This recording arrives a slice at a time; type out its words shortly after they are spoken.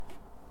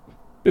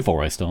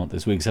Before I start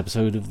this week's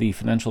episode of the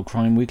Financial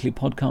Crime Weekly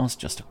podcast,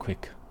 just a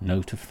quick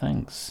note of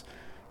thanks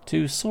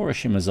to Sora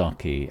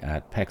Shimazaki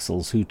at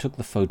Pexels, who took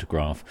the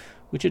photograph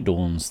which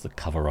adorns the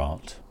cover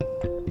art.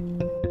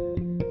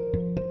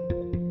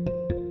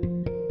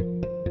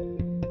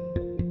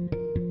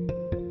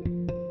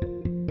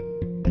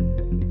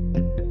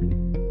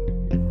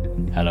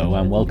 Hello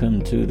and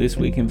welcome to This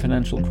Week in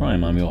Financial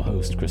Crime. I'm your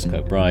host, Chris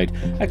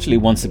Kirkbride. Actually,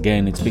 once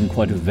again, it's been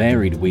quite a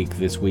varied week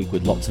this week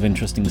with lots of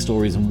interesting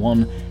stories and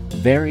one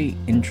very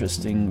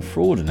interesting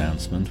fraud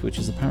announcement which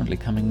is apparently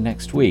coming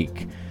next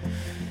week.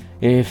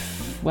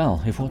 If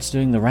what's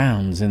doing the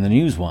rounds in the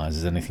newswires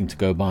is anything to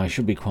go by,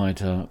 should be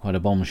quite a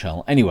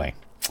bombshell. Anyway,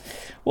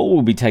 what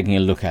we'll be taking a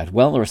look at?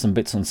 Well, there are some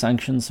bits on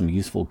sanctions, some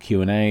useful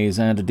Q&As,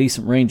 and a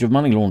decent range of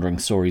money laundering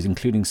stories,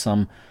 including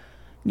some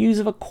news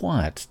of a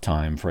quiet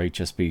time for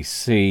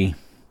HSBC,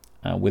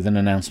 with an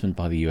announcement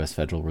by the US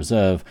Federal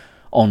Reserve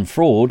on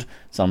fraud,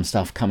 some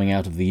stuff coming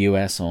out of the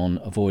US on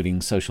avoiding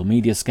social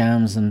media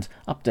scams, and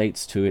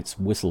updates to its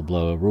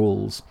whistleblower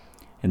rules.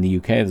 In the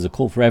UK, there's a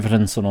call for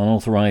evidence on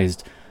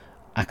unauthorized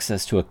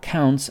access to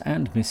accounts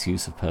and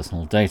misuse of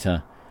personal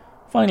data.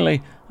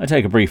 Finally, I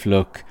take a brief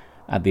look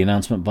at the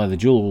announcement by the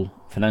dual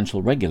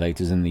financial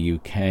regulators in the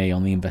UK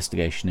on the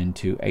investigation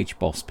into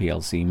HBOS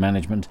PLC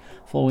management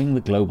following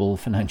the global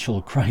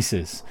financial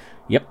crisis.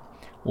 Yep,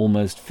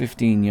 almost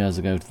 15 years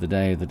ago to the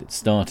day that it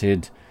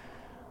started.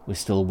 We're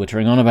still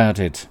wittering on about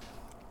it.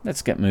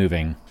 Let's get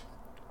moving.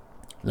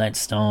 Let's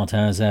start,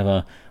 as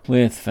ever,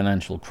 with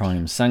financial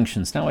crime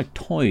sanctions. Now, I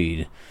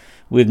toyed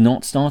with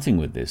not starting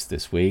with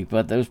this week,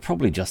 but there was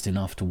probably just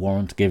enough to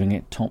warrant giving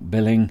it top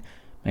billing.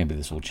 Maybe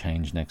this will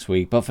change next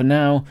week, but for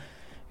now,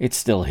 it's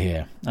still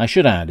here. I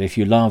should add, if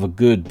you love a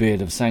good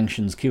bit of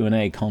sanctions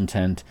Q&A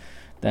content,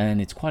 then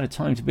it's quite a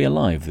time to be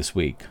alive this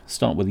week.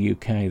 Start with the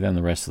UK, then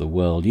the rest of the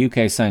world.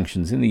 UK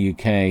sanctions. In the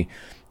UK,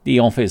 the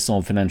Office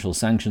of Financial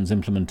Sanctions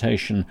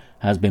Implementation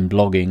has been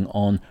blogging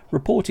on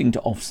reporting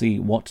to OFSI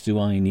what do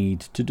I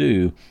need to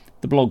do.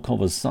 The blog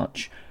covers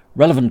such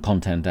relevant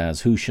content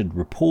as who should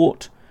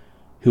report,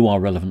 who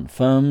are relevant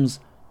firms,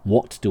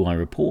 what do I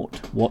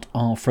report, what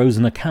are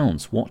frozen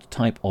accounts, what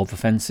type of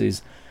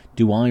offences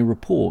do I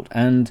report,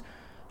 and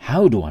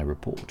how do I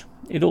report?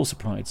 It also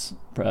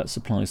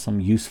supplies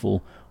some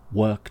useful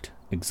worked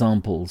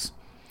examples.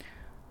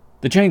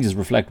 The changes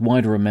reflect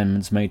wider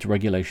amendments made to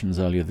regulations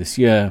earlier this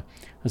year.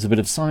 As a bit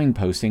of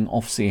signposting,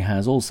 OFSI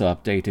has also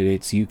updated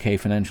its UK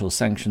financial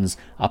sanctions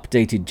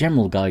updated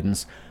general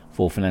guidance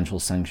for financial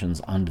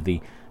sanctions under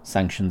the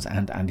Sanctions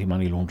and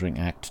Anti-Money Laundering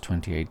Act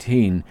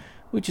 2018,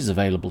 which is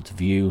available to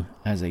view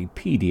as a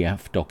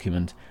PDF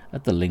document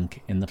at the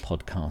link in the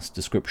podcast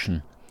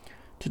description.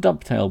 To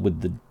dovetail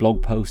with the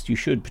blog post, you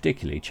should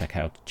particularly check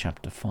out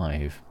Chapter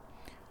 5.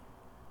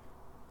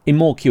 In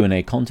more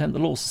Q&A content, the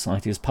Law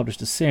Society has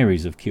published a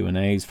series of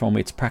Q&As from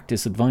its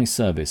practice advice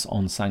service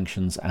on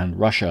sanctions and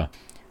Russia.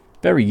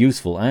 Very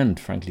useful and,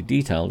 frankly,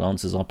 detailed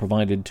answers are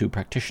provided to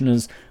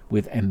practitioners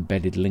with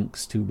embedded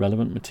links to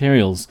relevant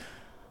materials.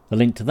 The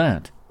link to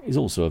that is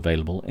also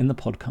available in the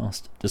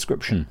podcast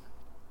description.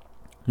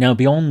 Now,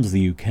 beyond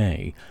the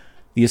UK,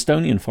 the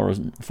Estonian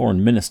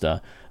Foreign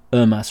Minister,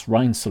 Urmas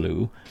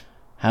Reinsalu,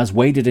 has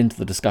waded into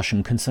the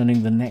discussion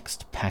concerning the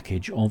next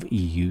package of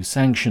EU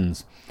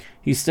sanctions.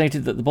 He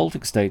stated that the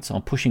Baltic states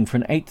are pushing for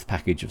an eighth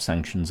package of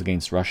sanctions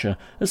against Russia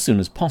as soon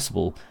as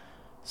possible,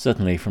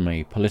 certainly from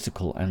a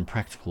political and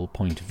practical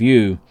point of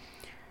view.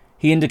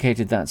 He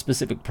indicated that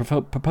specific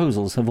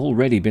proposals have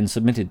already been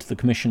submitted to the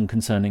Commission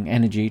concerning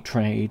energy,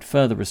 trade,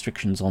 further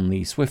restrictions on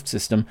the SWIFT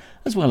system,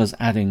 as well as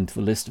adding to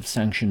the list of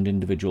sanctioned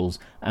individuals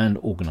and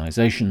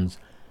organisations.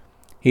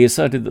 He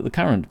asserted that the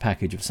current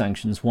package of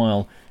sanctions,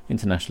 while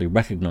internationally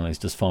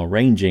recognised as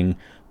far-ranging,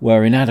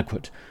 were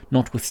inadequate,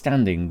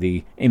 notwithstanding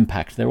the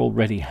impact they're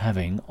already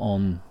having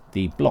on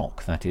the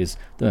bloc, that is,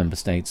 the member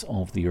states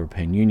of the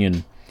European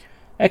Union.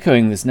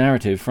 Echoing this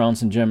narrative,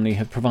 France and Germany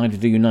have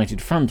provided a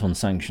united front on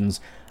sanctions,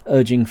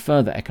 urging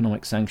further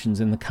economic sanctions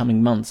in the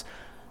coming months,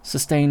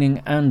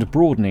 sustaining and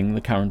broadening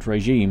the current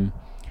regime.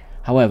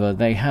 However,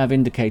 they have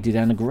indicated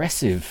an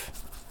aggressive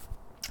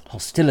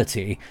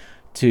hostility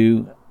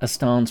to a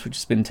stance which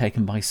has been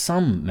taken by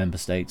some member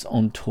states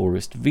on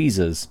tourist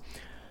visas.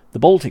 The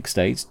Baltic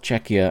states,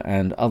 Czechia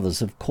and others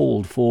have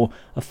called for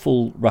a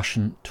full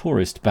Russian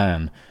tourist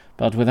ban,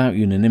 but without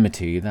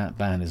unanimity that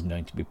ban isn't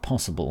going to be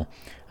possible.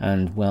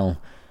 And, well,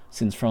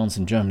 since France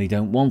and Germany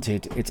don't want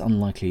it, it's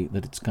unlikely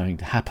that it's going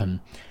to happen.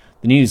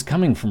 The news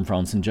coming from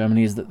France and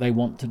Germany is that they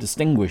want to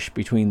distinguish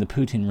between the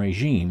Putin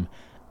regime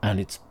and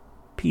its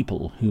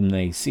people, whom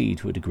they see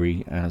to a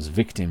degree as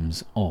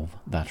victims of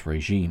that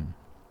regime.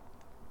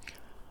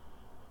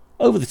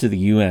 Over to the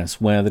US,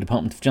 where the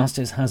Department of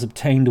Justice has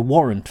obtained a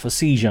warrant for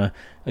seizure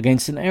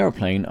against an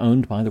aeroplane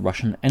owned by the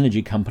Russian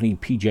energy company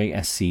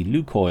PJSC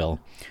Lukoil.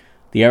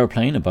 The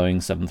aeroplane, a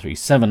Boeing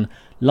 737,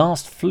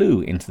 last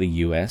flew into the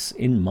US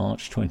in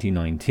March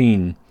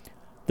 2019.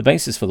 The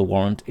basis for the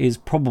warrant is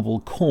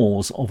probable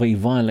cause of a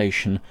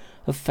violation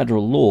of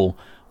federal law,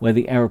 where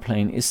the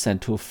aeroplane is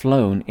said to have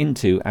flown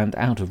into and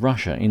out of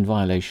Russia in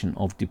violation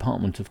of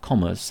Department of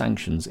Commerce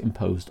sanctions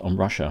imposed on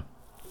Russia.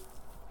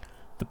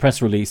 The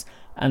press release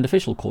and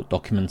official court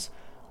documents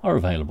are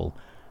available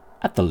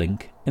at the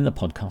link in the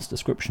podcast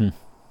description.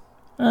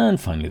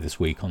 And finally this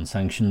week on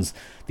sanctions,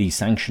 the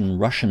sanctioned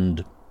Russian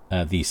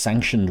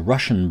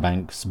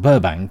bank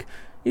Sberbank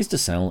is to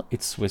sell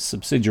its Swiss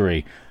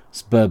subsidiary,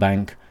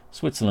 Sberbank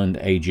Switzerland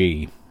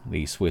AG,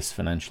 the Swiss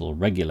financial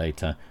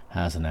regulator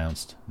has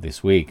announced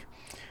this week.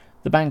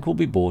 The bank will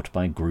be bought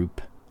by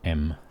Group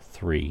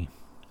M3.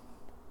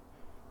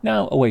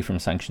 Now, away from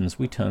sanctions,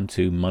 we turn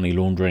to money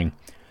laundering.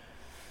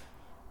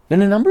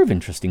 Been a number of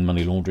interesting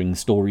money laundering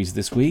stories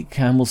this week,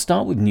 and we'll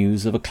start with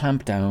news of a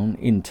clampdown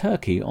in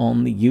Turkey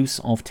on the use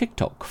of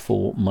TikTok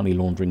for money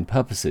laundering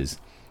purposes.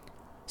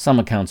 Some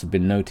accounts have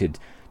been noted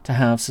to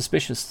have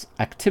suspicious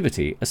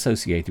activity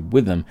associated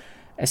with them,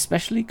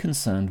 especially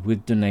concerned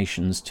with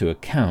donations to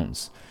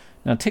accounts.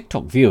 Now,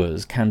 TikTok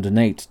viewers can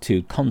donate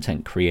to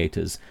content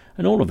creators,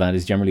 and all of that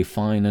is generally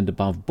fine and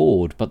above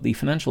board, but the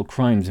Financial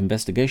Crimes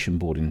Investigation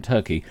Board in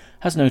Turkey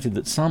has noted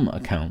that some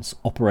accounts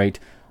operate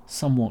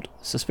somewhat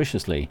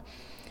suspiciously.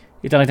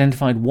 It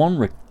identified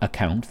one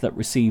account that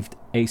received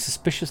a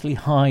suspiciously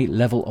high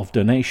level of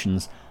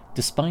donations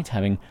despite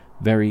having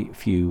very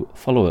few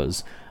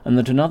followers, and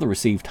that another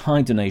received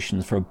high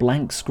donations for a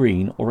blank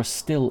screen or a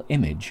still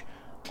image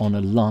on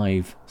a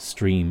live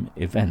stream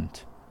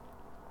event.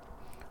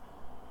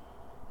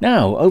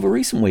 Now, over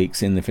recent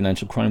weeks in the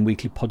Financial Crime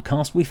Weekly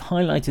podcast, we've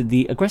highlighted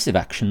the aggressive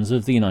actions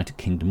of the United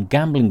Kingdom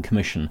Gambling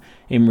Commission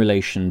in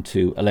relation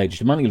to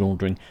alleged money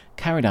laundering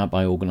carried out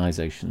by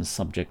organisations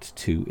subject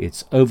to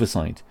its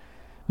oversight.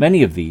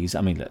 Many of these,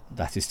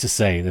 that is to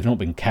say, they've not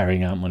been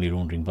carrying out money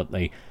laundering, but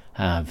they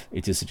have,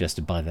 it is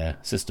suggested by their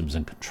systems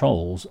and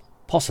controls,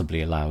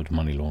 possibly allowed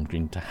money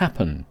laundering to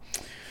happen.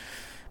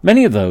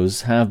 Many of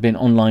those have been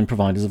online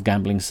providers of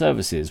gambling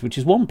services, which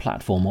is one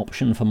platform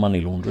option for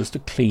money launderers to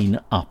clean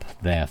up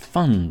their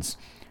funds.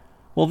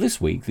 Well, this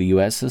week the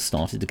US has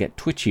started to get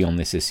twitchy on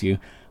this issue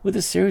with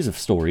a series of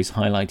stories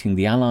highlighting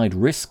the allied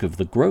risk of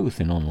the growth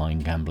in online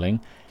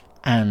gambling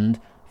and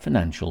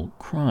financial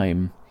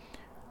crime.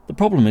 The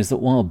problem is that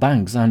while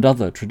banks and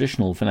other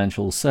traditional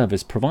financial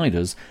service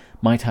providers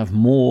might have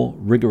more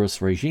rigorous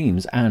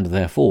regimes and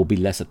therefore be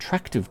less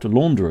attractive to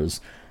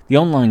launderers, the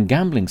online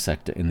gambling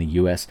sector in the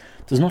US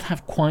does not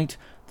have quite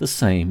the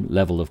same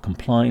level of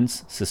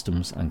compliance,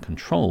 systems and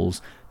controls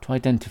to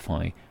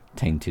identify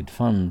tainted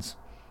funds.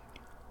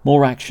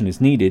 More action is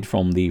needed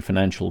from the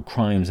Financial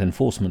Crimes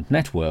Enforcement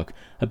Network,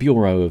 a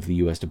bureau of the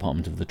US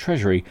Department of the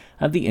Treasury,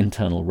 and the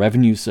Internal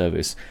Revenue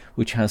Service,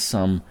 which has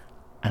some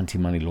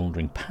anti-money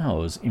laundering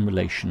powers in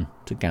relation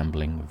to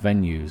gambling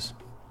venues.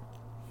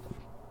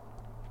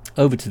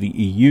 Over to the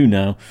EU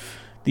now.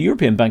 The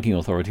European Banking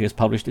Authority has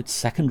published its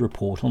second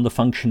report on the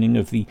functioning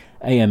of the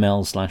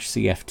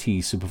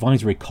AML/CFT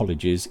supervisory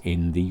colleges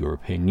in the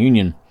European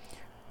Union.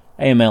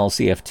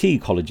 AML/CFT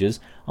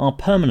colleges are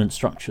permanent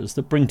structures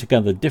that bring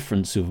together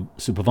different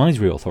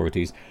supervisory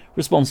authorities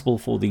responsible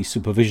for the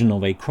supervision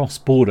of a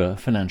cross-border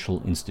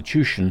financial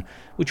institution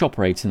which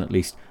operates in at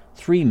least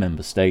 3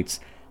 member states,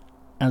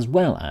 as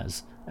well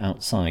as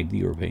outside the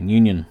European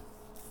Union.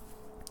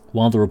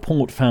 While the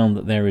report found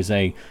that there is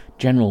a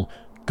general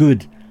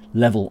good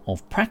level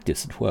of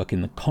practice at work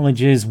in the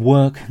colleges,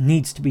 work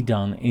needs to be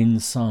done in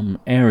some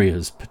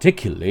areas.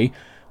 Particularly,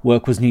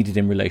 work was needed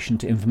in relation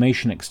to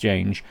information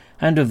exchange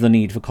and of the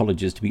need for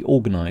colleges to be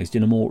organised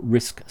in a more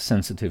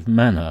risk-sensitive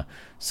manner,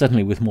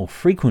 certainly with more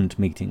frequent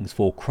meetings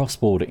for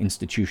cross-border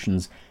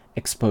institutions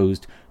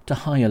exposed to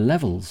higher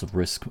levels of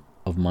risk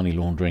of money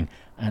laundering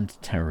and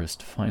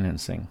terrorist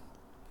financing.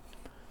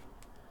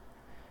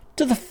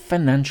 To the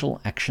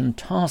Financial Action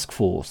Task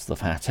Force, the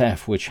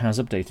FATF, which has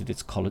updated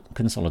its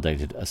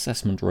consolidated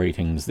assessment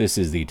ratings. This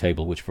is the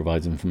table which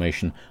provides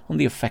information on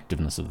the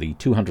effectiveness of the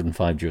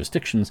 205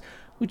 jurisdictions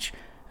which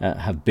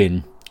have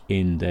been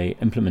in the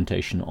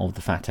implementation of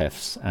the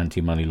FATF's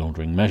anti-money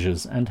laundering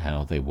measures and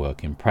how they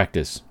work in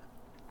practice.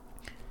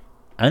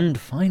 And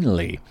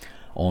finally,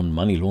 on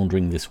money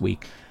laundering this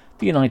week,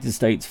 the United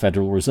States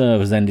Federal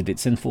Reserve has ended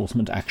its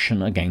enforcement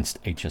action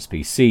against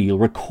HSBC. You'll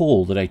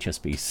recall that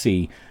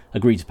HSBC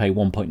agreed to pay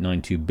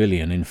 $1.92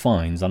 billion in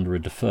fines under a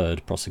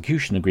deferred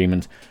prosecution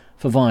agreement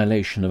for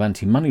violation of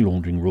anti-money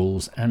laundering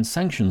rules and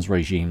sanctions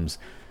regimes,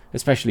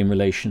 especially in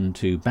relation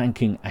to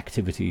banking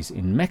activities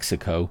in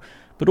Mexico,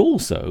 but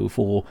also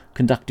for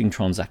conducting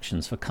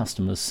transactions for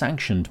customers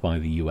sanctioned by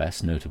the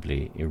US,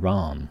 notably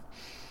Iran.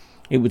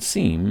 It would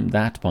seem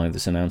that by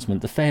this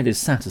announcement the Fed is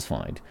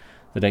satisfied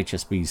that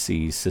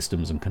HSBC's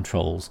systems and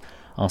controls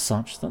are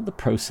such that the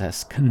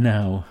process can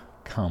now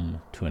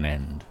come to an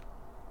end.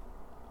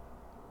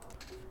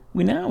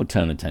 We now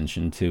turn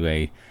attention to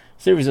a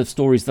series of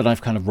stories that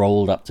I've kind of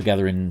rolled up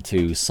together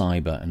into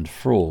cyber and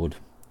fraud.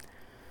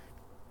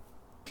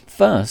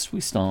 First,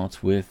 we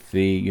start with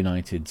the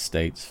United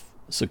States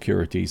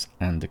Securities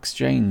and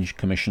Exchange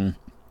Commission.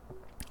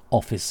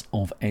 Office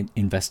of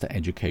Investor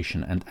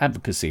Education and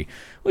Advocacy,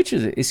 which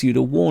has issued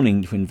a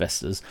warning to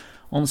investors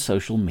on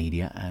social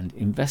media and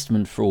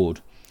investment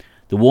fraud.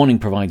 The warning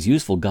provides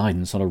useful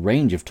guidance on a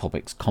range of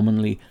topics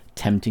commonly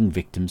tempting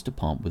victims to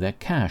part with their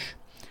cash.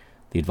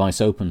 The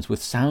advice opens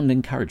with sound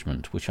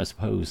encouragement, which I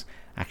suppose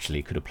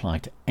actually could apply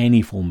to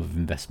any form of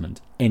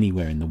investment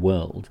anywhere in the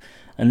world,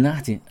 and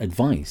that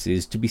advice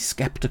is to be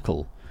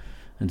skeptical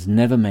and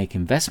never make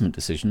investment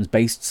decisions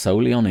based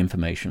solely on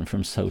information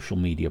from social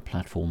media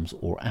platforms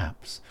or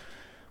apps.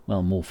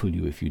 Well, more fool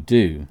you if you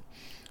do.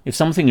 If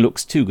something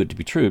looks too good to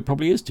be true, it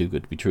probably is too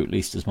good to be true, at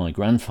least as my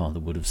grandfather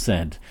would have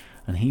said,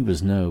 and he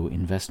was no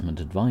investment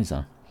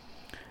advisor.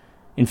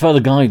 In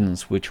further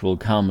guidance, which will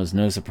come as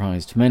no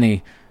surprise to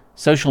many,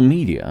 social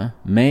media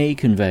may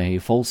convey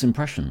false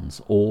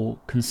impressions or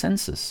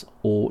consensus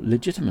or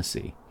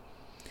legitimacy,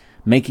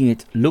 making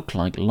it look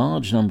like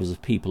large numbers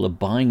of people are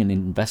buying an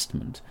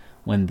investment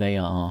when they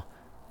are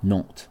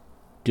not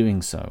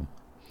doing so.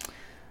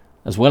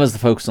 As well as the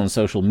focus on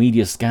social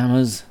media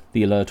scammers,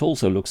 the alert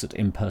also looks at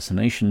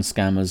impersonation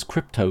scammers,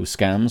 crypto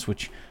scams,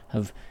 which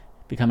have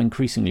become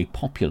increasingly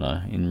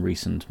popular in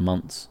recent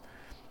months,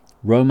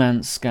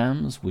 romance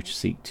scams, which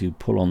seek to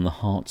pull on the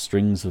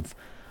heartstrings of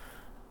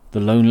the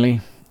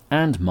lonely,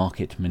 and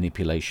market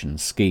manipulation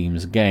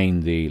schemes.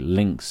 Again, the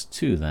links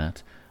to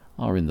that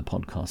are in the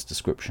podcast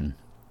description.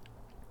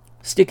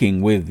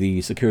 Sticking with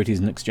the Securities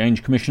and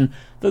Exchange Commission,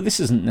 though this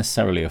isn't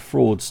necessarily a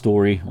fraud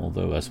story,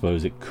 although I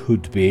suppose it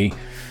could be,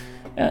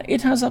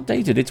 it has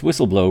updated its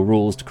whistleblower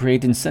rules to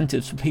create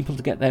incentives for people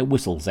to get their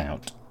whistles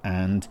out,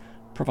 and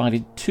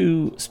provided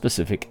two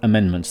specific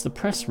amendments. The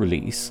press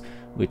release,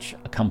 which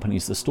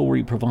accompanies the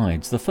story,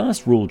 provides the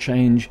first rule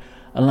change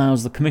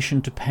allows the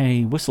Commission to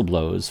pay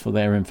whistleblowers for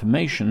their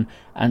information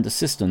and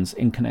assistance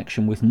in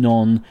connection with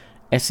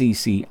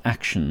non-SEC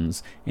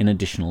actions in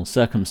additional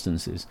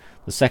circumstances.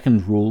 The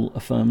second rule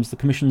affirms the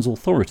Commission's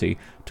authority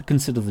to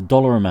consider the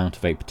dollar amount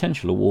of a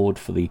potential award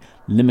for the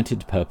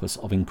limited purpose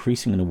of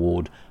increasing an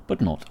award but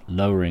not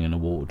lowering an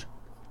award.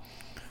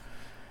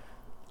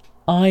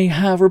 I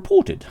have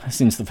reported,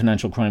 since the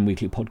Financial Crime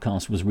Weekly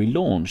podcast was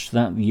relaunched,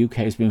 that the UK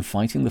has been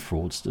fighting the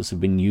fraudsters who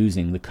have been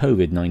using the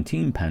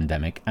COVID-19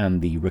 pandemic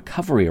and the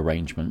recovery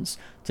arrangements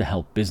to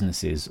help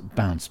businesses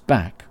bounce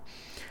back.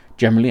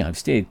 Generally, I've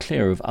steered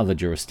clear of other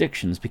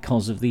jurisdictions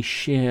because of the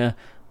sheer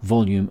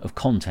volume of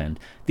content.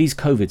 These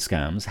COVID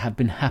scams have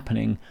been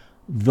happening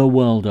the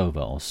world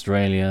over.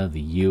 Australia,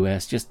 the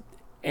US, just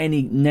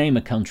name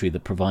a country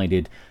that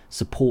provided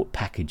support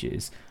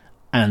packages,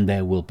 and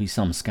there will be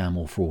some scam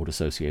or fraud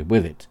associated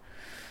with it.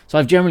 So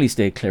I've generally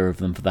stayed clear of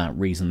them for that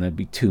reason. There'd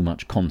be too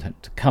much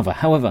content to cover.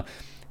 However,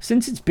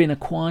 since it's been a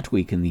quiet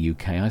week in the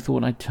UK, I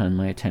thought I'd turn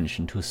my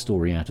attention to a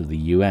story out of the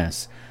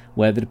US,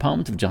 where the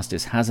Department of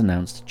Justice has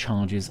announced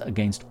charges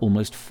against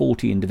almost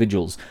 40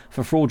 individuals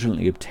for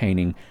fraudulently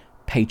obtaining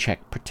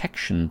Paycheck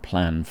Protection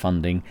Plan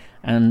funding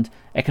and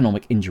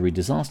economic injury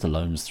disaster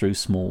loans through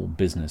Small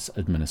Business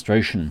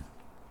Administration.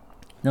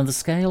 Now, the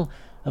scale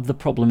of the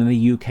problem in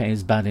the UK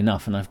is bad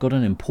enough, and I've got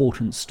an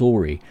important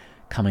story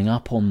coming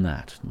up on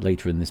that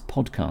later in this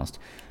podcast,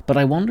 but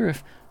I wonder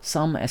if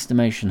some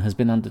estimation has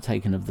been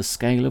undertaken of the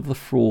scale of the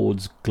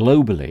frauds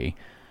globally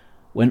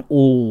when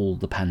all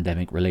the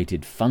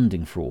pandemic-related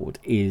funding fraud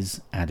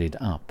is added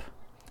up.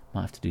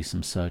 Might have to do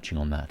some searching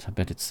on that. I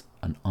bet it's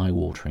an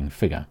eye-watering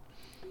figure.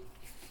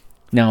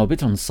 Now, a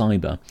bit on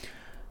cyber.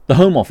 The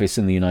Home Office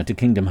in the United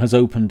Kingdom has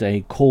opened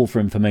a call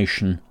for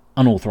information,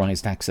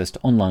 unauthorised access to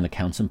online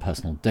accounts and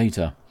personal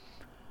data.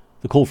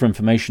 The call for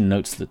information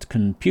notes that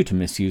computer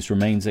misuse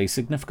remains a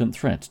significant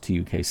threat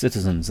to UK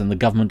citizens, and the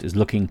government is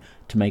looking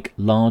to make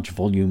large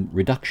volume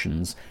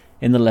reductions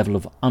in the level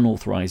of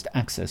unauthorised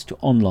access to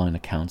online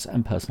accounts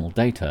and personal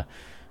data,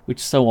 which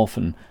so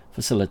often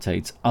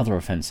facilitates other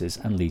offences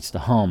and leads to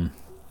harm.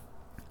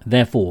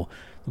 Therefore,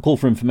 the call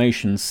for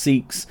information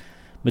seeks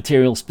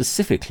material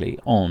specifically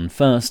on,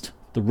 first,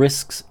 the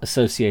risks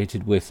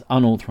associated with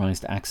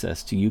unauthorised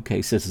access to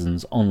UK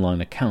citizens'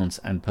 online accounts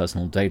and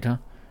personal data.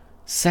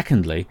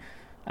 Secondly,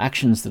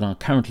 actions that are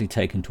currently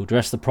taken to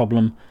address the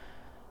problem.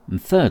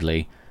 And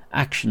thirdly,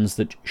 actions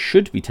that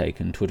should be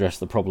taken to address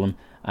the problem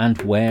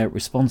and where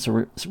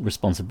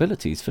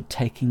responsibilities for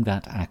taking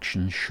that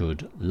action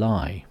should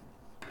lie.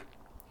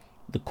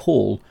 The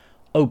call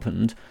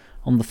opened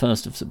on the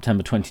 1st of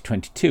September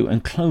 2022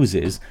 and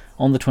closes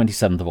on the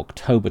 27th of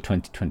October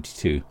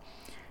 2022.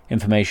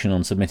 Information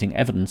on submitting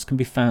evidence can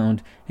be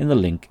found in the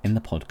link in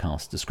the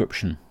podcast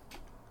description.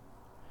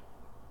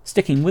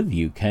 Sticking with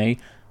the UK,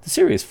 the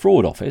Serious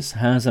Fraud Office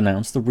has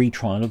announced the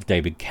retrial of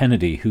David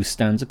Kennedy, who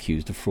stands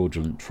accused of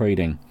fraudulent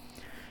trading.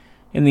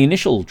 In the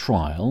initial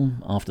trial,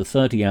 after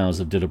 30 hours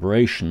of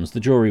deliberations, the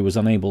jury was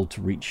unable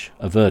to reach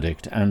a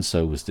verdict and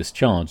so was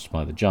discharged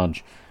by the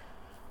judge.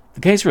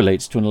 The case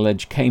relates to an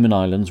alleged Cayman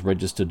Islands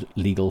registered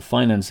legal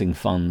financing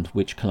fund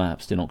which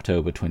collapsed in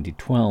October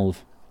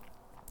 2012.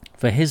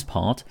 For his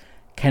part,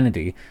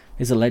 Kennedy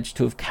is alleged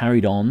to have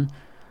carried on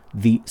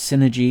the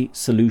Synergy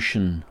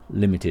Solution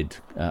Limited,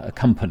 a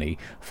company,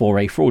 for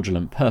a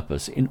fraudulent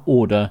purpose in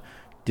order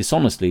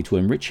dishonestly to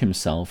enrich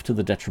himself to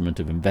the detriment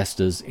of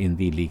investors in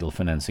the Legal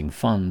Financing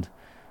Fund.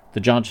 The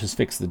judge has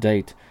fixed the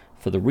date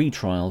for the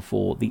retrial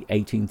for the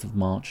 18th of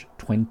March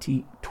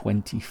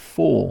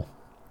 2024.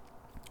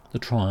 The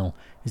trial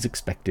is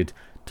expected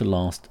to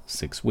last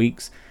 6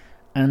 weeks,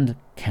 and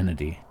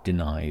Kennedy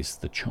denies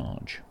the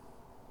charge.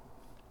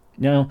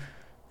 Now,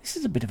 this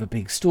is a bit of a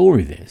big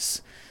story,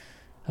 this.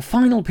 A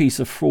final piece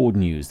of fraud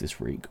news this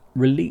week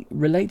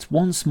relates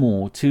once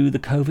more to the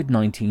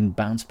COVID-19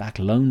 bounce-back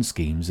loan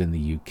schemes in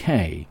the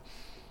UK.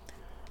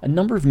 A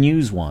number of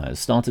news wires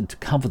started to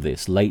cover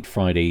this late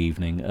Friday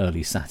evening,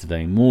 early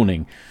Saturday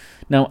morning.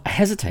 Now, I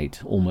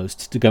hesitate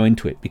almost to go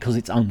into it because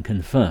it's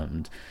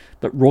unconfirmed,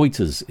 but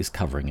Reuters is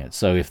covering it,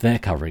 so if they're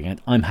covering it,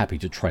 I'm happy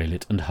to trail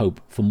it and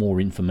hope for more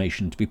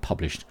information to be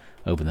published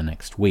over the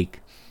next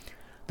week.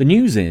 The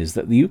news is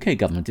that the UK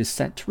government is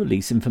set to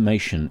release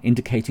information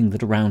indicating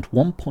that around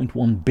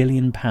 £1.1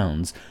 billion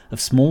of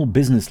small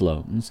business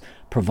loans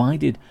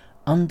provided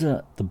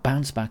under the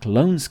Bounce Back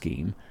loan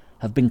scheme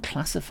have been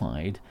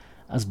classified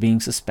as being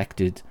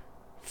suspected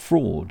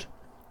fraud,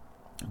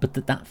 but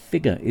that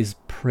figure is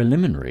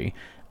preliminary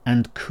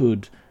and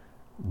could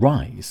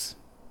rise,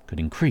 could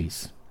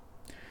increase.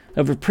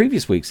 Over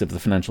previous weeks of the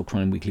Financial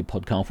Crime Weekly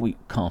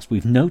podcast,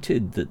 we've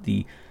noted that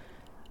the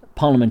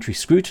parliamentary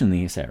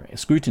scrutiny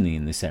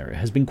in this area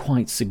has been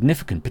quite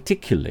significant,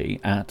 particularly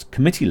at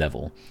committee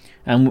level,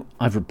 and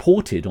I've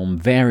reported on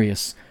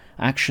various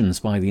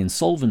actions by the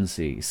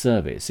Insolvency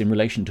Service in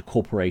relation to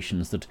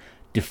corporations that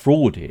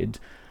defrauded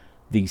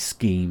the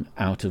scheme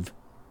out of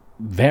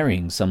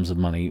varying sums of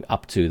money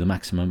up to the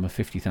maximum of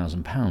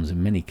 £50,000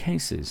 in many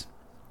cases.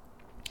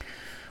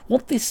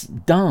 What this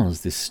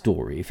does, this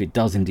story, if it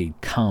does indeed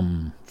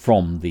come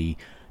from the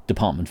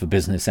Department for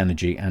Business,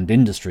 Energy and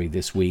Industry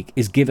this week,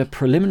 is give a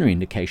preliminary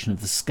indication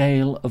of the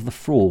scale of the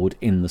fraud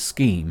in the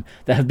scheme.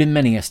 There have been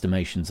many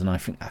estimations, and I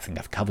think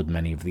I've covered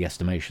many of the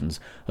estimations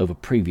over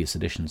previous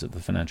editions of the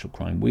Financial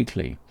Crime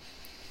Weekly.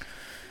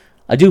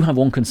 I do have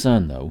one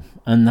concern, though,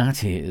 and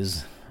that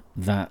is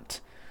that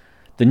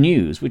the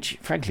news, which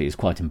frankly is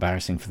quite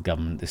embarrassing for the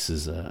government, this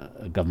is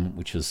a government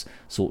which has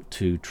sought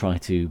to try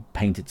to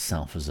paint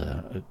itself as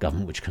a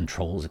government which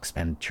controls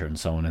expenditure and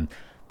so on, and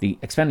the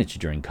expenditure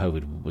during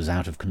COVID was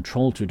out of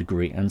control to a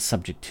degree and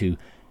subject to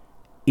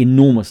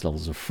enormous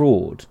levels of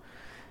fraud.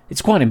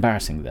 It's quite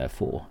embarrassing,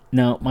 therefore.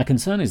 Now, my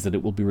concern is that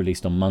it will be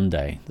released on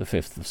Monday, the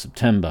 5th of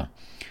September.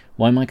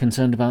 Why am I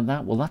concerned about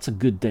that? Well, that's a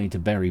good day to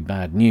bury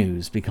bad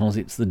news, because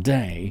it's the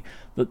day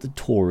that the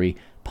Tory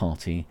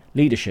party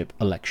leadership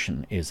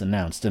election is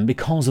announced. And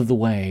because of the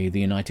way the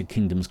United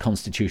Kingdom's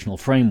constitutional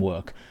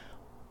framework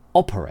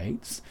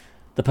operates,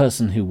 the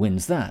person who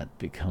wins that,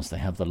 because they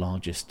have the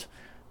largest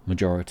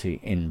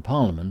majority in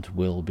Parliament,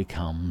 will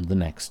become the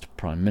next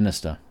Prime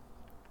Minister.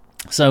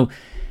 So,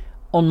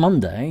 on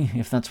Monday,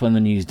 if that's when the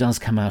news does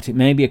come out, it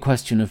may be a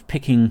question of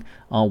picking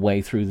our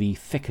way through the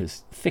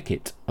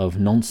thicket of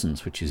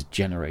nonsense which is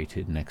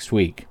generated next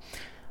week.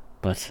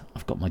 But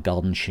I've got my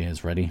garden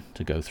shears ready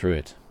to go through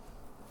it.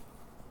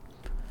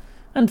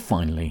 And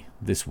finally,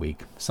 this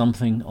week,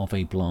 something of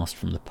a blast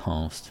from the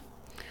past.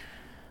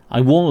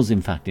 I was,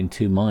 in fact, in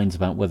two minds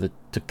about whether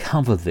to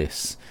cover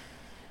this,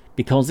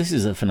 because this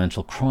is a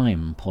financial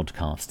crime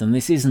podcast, and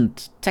this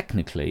isn't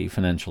technically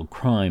financial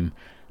crime,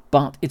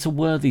 but it's a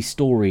worthy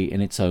story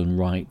in its own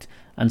right,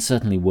 and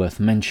certainly worth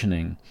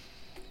mentioning.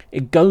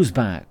 It goes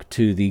back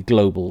to the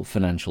global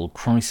financial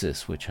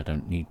crisis, which I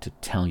don't need to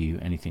tell you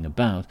anything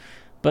about,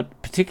 but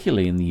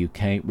particularly in the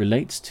UK, it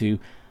relates to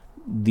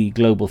the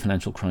global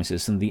financial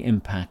crisis and the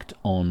impact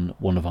on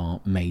one of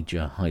our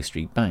major high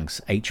street banks,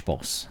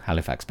 HBOS,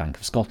 Halifax Bank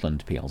of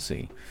Scotland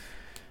plc.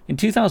 In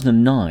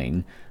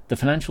 2009, the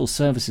Financial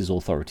Services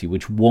Authority,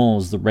 which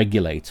was the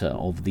regulator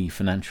of the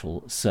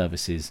financial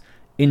services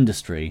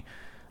industry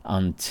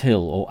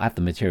until, or at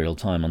the material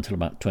time, until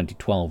about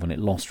 2012, when it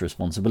lost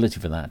responsibility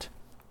for that.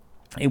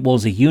 It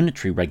was a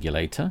unitary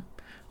regulator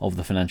of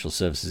the financial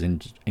services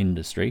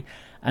industry,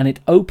 and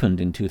it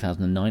opened in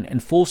 2009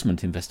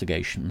 enforcement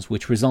investigations,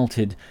 which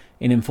resulted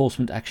in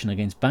enforcement action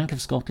against Bank of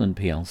Scotland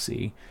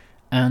plc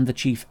and the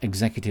Chief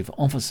Executive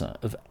Officer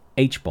of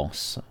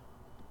HBOS,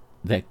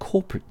 their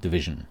corporate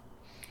division.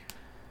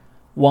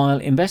 While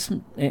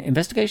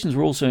investigations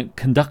were also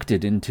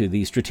conducted into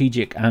the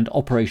strategic and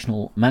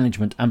operational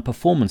management and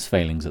performance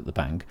failings at the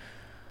bank,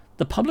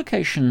 the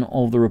publication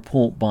of the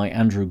report by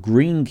Andrew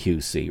Green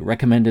QC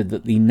recommended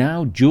that the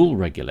now dual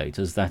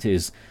regulators, that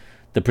is,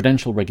 the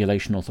Prudential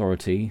Regulation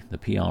Authority, the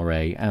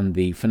PRA, and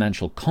the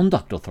Financial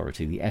Conduct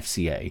Authority, the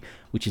FCA,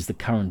 which is the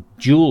current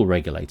dual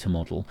regulator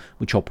model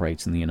which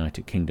operates in the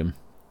United Kingdom,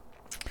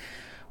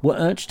 were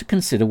urged to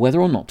consider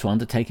whether or not to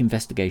undertake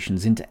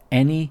investigations into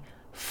any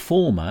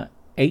former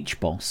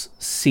HBOS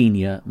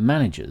senior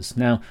managers.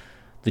 Now,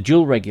 the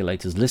dual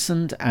regulators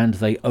listened and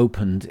they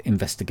opened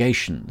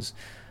investigations.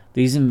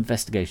 These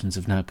investigations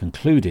have now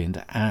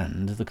concluded,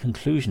 and the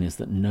conclusion is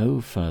that no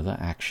further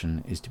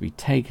action is to be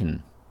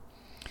taken.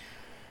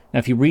 Now,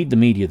 if you read the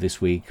media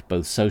this week,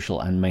 both social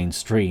and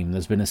mainstream,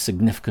 there's been a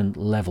significant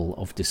level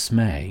of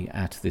dismay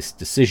at this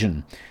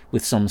decision,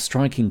 with some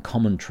striking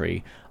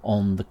commentary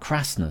on the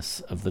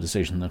crassness of the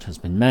decision that has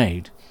been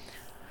made.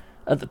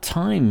 At the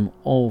time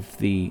of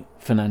the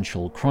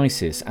financial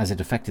crisis, as it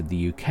affected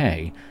the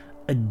UK,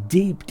 a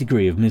deep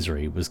degree of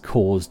misery was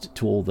caused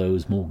to all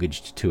those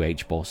mortgaged to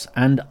HBOS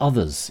and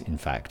others, in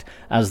fact,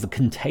 as the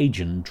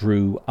contagion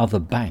drew other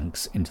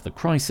banks into the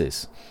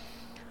crisis.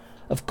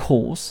 Of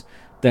course,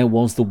 there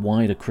was the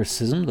wider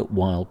criticism that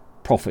while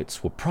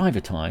profits were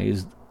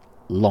privatised,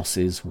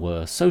 losses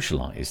were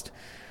socialised.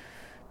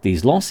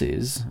 These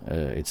losses,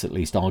 it's at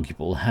least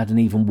arguable, had an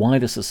even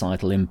wider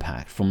societal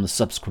impact from the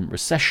subsequent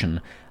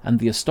recession and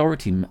the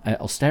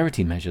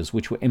austerity measures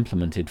which were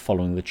implemented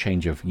following the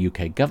change of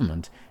UK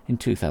government in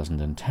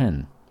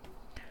 2010.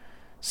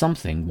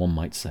 Something, one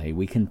might say,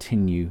 we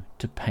continue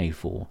to pay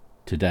for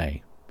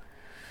today.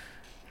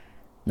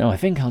 Now, I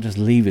think I'll just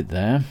leave it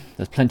there.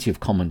 There's plenty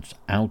of comment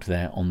out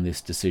there on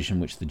this decision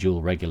which the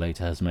dual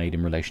regulator has made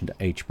in relation to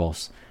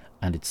HBOS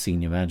and its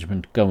senior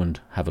management. Go and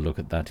have a look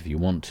at that if you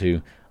want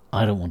to.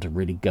 I don't want to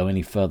really go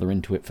any further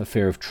into it for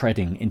fear of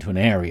treading into an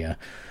area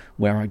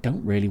where I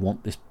don't really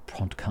want this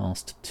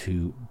podcast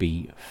to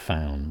be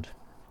found.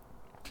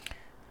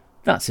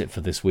 That's it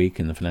for this week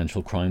in the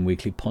Financial Crime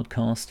Weekly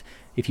podcast.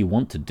 If you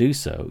want to do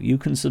so, you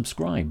can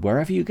subscribe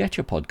wherever you get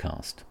your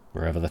podcast,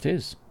 wherever that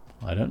is.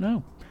 I don't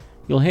know.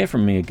 You'll hear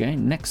from me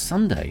again next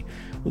Sunday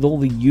with all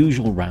the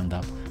usual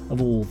roundup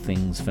of all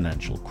things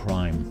financial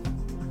crime.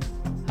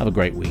 Have a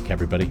great week,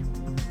 everybody.